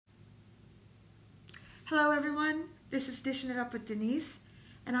Hello everyone, this is Dishing It Up with Denise,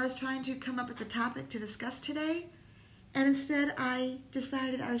 and I was trying to come up with a topic to discuss today, and instead I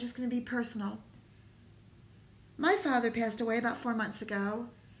decided I was just going to be personal. My father passed away about 4 months ago,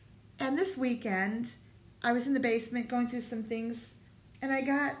 and this weekend I was in the basement going through some things, and I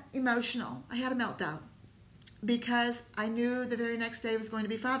got emotional. I had a meltdown because I knew the very next day was going to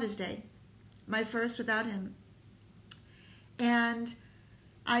be Father's Day, my first without him. And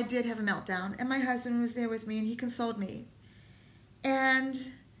I did have a meltdown, and my husband was there with me, and he consoled me.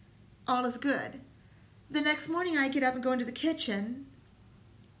 And all is good. The next morning, I get up and go into the kitchen,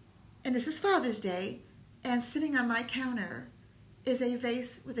 and this is Father's Day, and sitting on my counter is a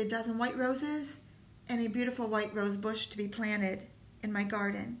vase with a dozen white roses and a beautiful white rose bush to be planted in my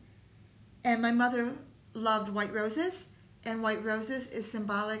garden. And my mother loved white roses, and white roses is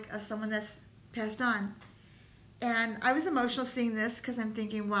symbolic of someone that's passed on. And I was emotional seeing this because I'm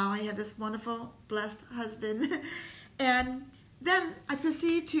thinking, wow, I had this wonderful, blessed husband. And then I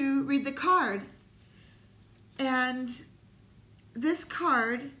proceed to read the card. And this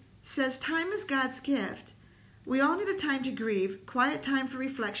card says, time is God's gift. We all need a time to grieve, quiet time for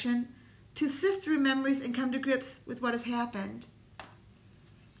reflection, to sift through memories and come to grips with what has happened.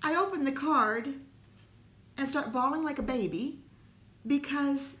 I open the card and start bawling like a baby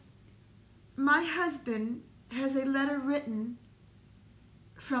because my husband has a letter written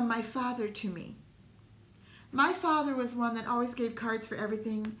from my father to me. My father was one that always gave cards for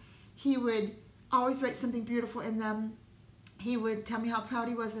everything. He would always write something beautiful in them. He would tell me how proud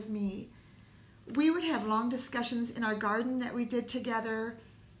he was of me. We would have long discussions in our garden that we did together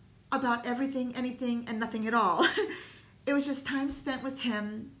about everything, anything, and nothing at all. It was just time spent with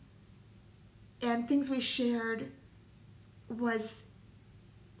him, and things we shared was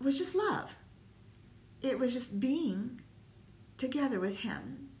just love. It was just being together with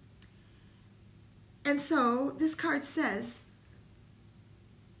him. And so this card says,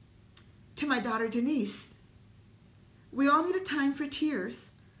 to my daughter Denise, we all need a time for tears,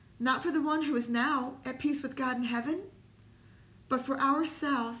 not for the one who is now at peace with God in heaven, but for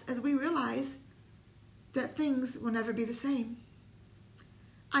ourselves as we realize that things will never be the same.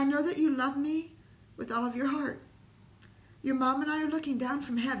 I know that you love me with all of your heart. Your mom and I are looking down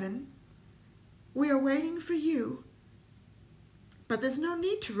from heaven. We are waiting for you, but there's no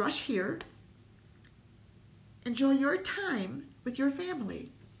need to rush here. Enjoy your time with your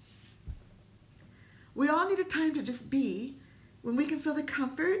family. We all need a time to just be when we can feel the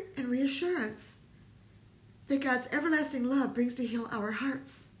comfort and reassurance that God's everlasting love brings to heal our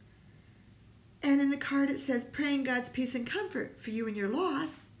hearts. And in the card it says, praying God's peace and comfort for you and your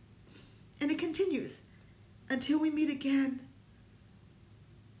loss. And it continues, until we meet again.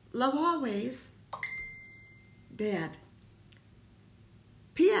 Love always, Dad.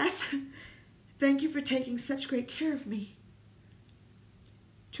 P.S. Thank you for taking such great care of me.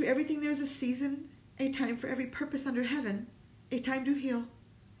 To everything there is a season, a time for every purpose under heaven, a time to heal.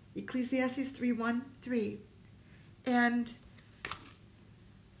 Ecclesiastes 3:1-3. And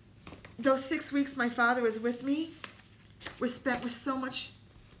those 6 weeks my father was with me were spent with so much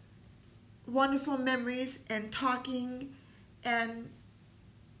wonderful memories and talking, and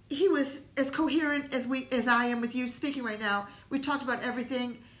he was as coherent as I am with you speaking right now. We talked about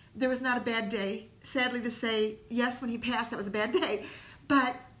everything. There was not a bad day. Sadly to say, yes, when he passed, that was a bad day.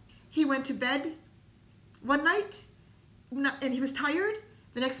 But he went to bed one night, and he was tired.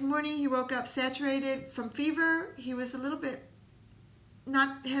 The next morning, he woke up saturated from fever. He was a little bit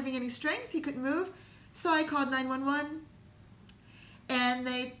not having any strength. He couldn't move. So I called 911, and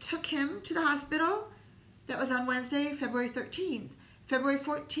they took him to the hospital. That was on Wednesday, February 13th. February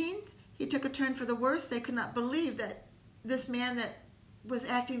 14th, he took a turn for the worse. They could not believe that this man that was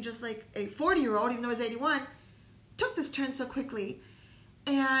acting just like a 40-year-old, even though he was 81, took this turn so quickly.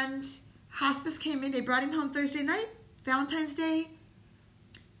 And hospice came in. They brought him home Thursday night, Valentine's Day,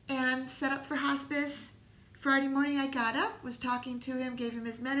 and set up for hospice. Friday morning, I got up, was talking to him, gave him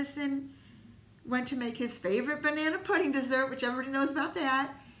his medicine, went to make his favorite banana pudding dessert, which everybody knows about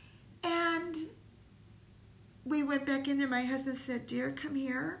that, and we went back in there. My husband said, dear, come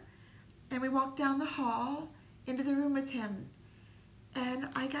here. And we walked down the hall into the room with him. And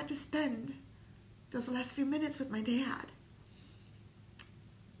I got to spend those last few minutes with my dad.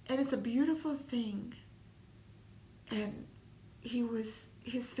 And it's a beautiful thing. And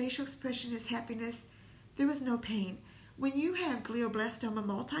his facial expression, his happiness, there was no pain. When you have glioblastoma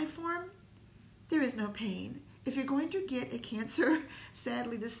multiforme, there is no pain. If you're going to get a cancer,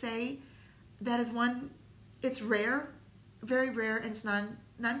 sadly to say, that is one. It's rare, very rare, and it's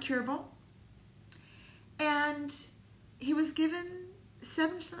non-curable. And he was given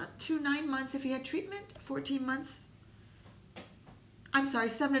 7 to 9 months if he had treatment, 14 months. I'm sorry,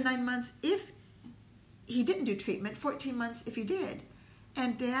 7 to 9 months if he didn't do treatment, 14 months if he did.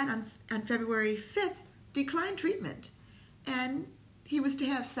 And Dad, on February 5th, declined treatment. And he was to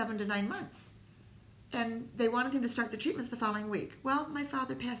have 7 to 9 months. And they wanted him to start the treatments the following week. Well, my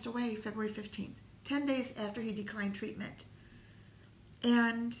father passed away February 15th, 10 days after he declined treatment.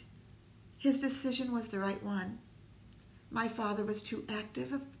 And his decision was the right one. My father was too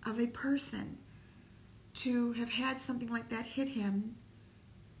active of a person to have had something like that hit him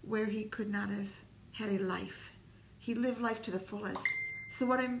where he could not have had a life. He lived life to the fullest. So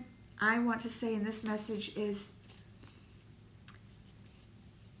what I want to say in this message is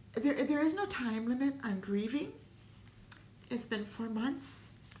there is no time limit on grieving. It's been 4 months.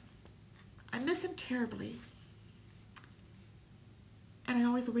 I miss him terribly. And I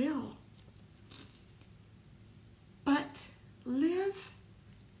always will. But live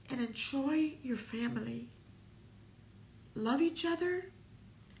and enjoy your family. Love each other.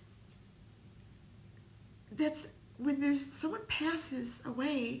 That's when someone passes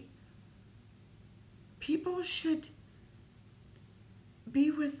away, people should be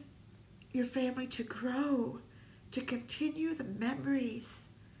with your family to grow, to continue the memories,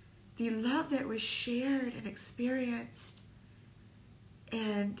 the love that was shared and experienced.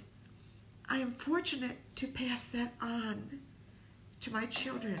 And I am fortunate to pass that on to my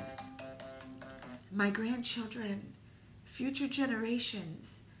children, my grandchildren, future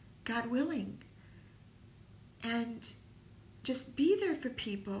generations, God willing. And just be there for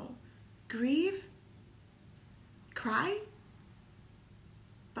people. Grieve, cry,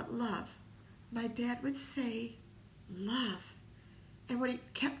 but love. My dad would say, love. And what he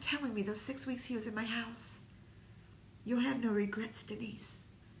kept telling me those 6 weeks he was in my house, you'll have no regrets, Denise.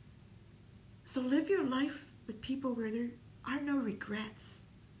 So live your life with people where there are no regrets.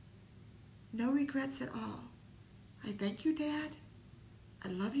 No regrets at all. I thank you, Dad. I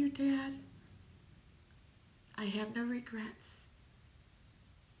love you, Dad. I have no regrets.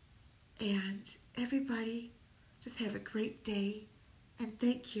 And everybody, just have a great day. And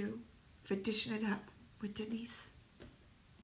thank you for dishing it up with Denise.